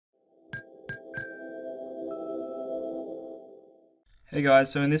Hey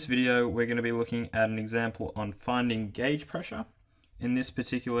guys, so in this video we're going to be looking at an example on finding gauge pressure. In this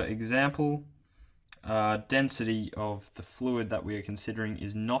particular example, density of the fluid that we are considering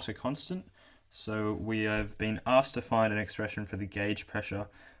is not a constant, so we have been asked to find an expression for the gauge pressure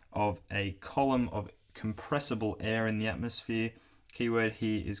of a column of compressible air in the atmosphere. Keyword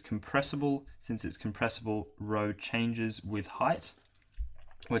here is compressible. Since it's compressible, rho changes with height.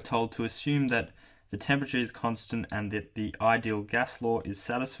 We're told to assume that the temperature is constant and that the ideal gas law is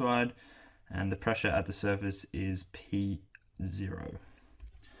satisfied, and the pressure at the surface is P0.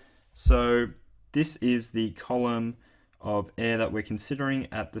 So this is the column of air that we're considering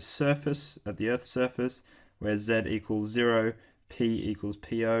at the surface, at the Earth's surface, where Z equals 0, P equals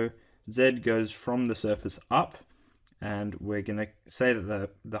PO. Z goes from the surface up, and we're going to say that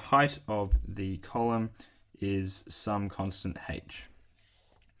the height of the column is some constant h.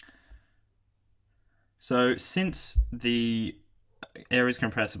 So since the air is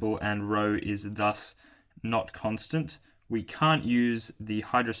compressible and rho is thus not constant, we can't use the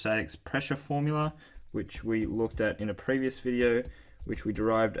hydrostatics pressure formula, which we looked at in a previous video, which we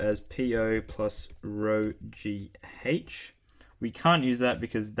derived as PO plus rho GH. We can't use that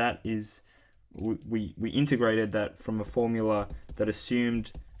because that is, we integrated that from a formula that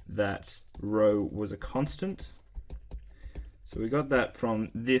assumed that rho was a constant. So we got that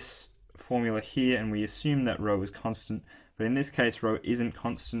from this formula here, and we assume that rho is constant, but in this case rho isn't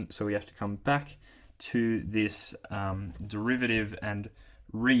constant, so we have to come back to this derivative and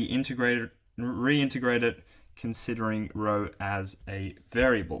reintegrate it, considering rho as a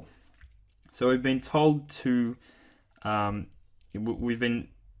variable. So we've been told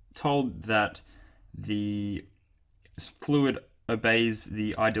that the fluid obeys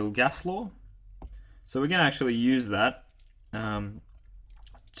the ideal gas law, so we're going to actually use that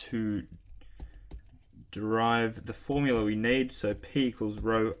to derive the formula we need. So P equals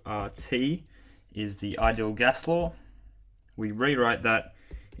rho RT is the ideal gas law. We rewrite that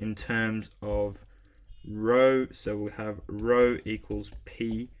in terms of rho, so we'll have rho equals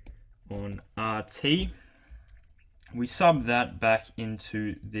P on RT. We sub that back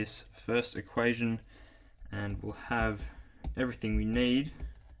into this first equation, and we'll have everything we need.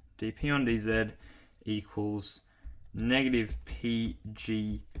 dP on dz equals negative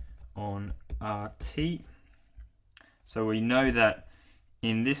PG on RT. So we know that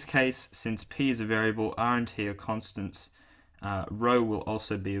in this case, since P is a variable, R and T are constants, rho will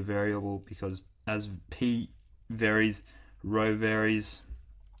also be a variable because as P varies, rho varies.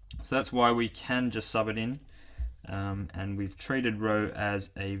 So that's why we can just sub it in, and we've treated rho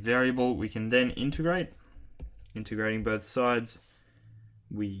as a variable. We can then integrating both sides,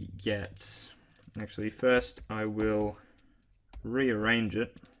 we get, actually first I will rearrange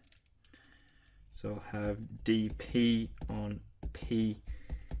it. So I'll have dP on P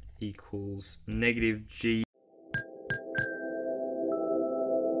equals negative G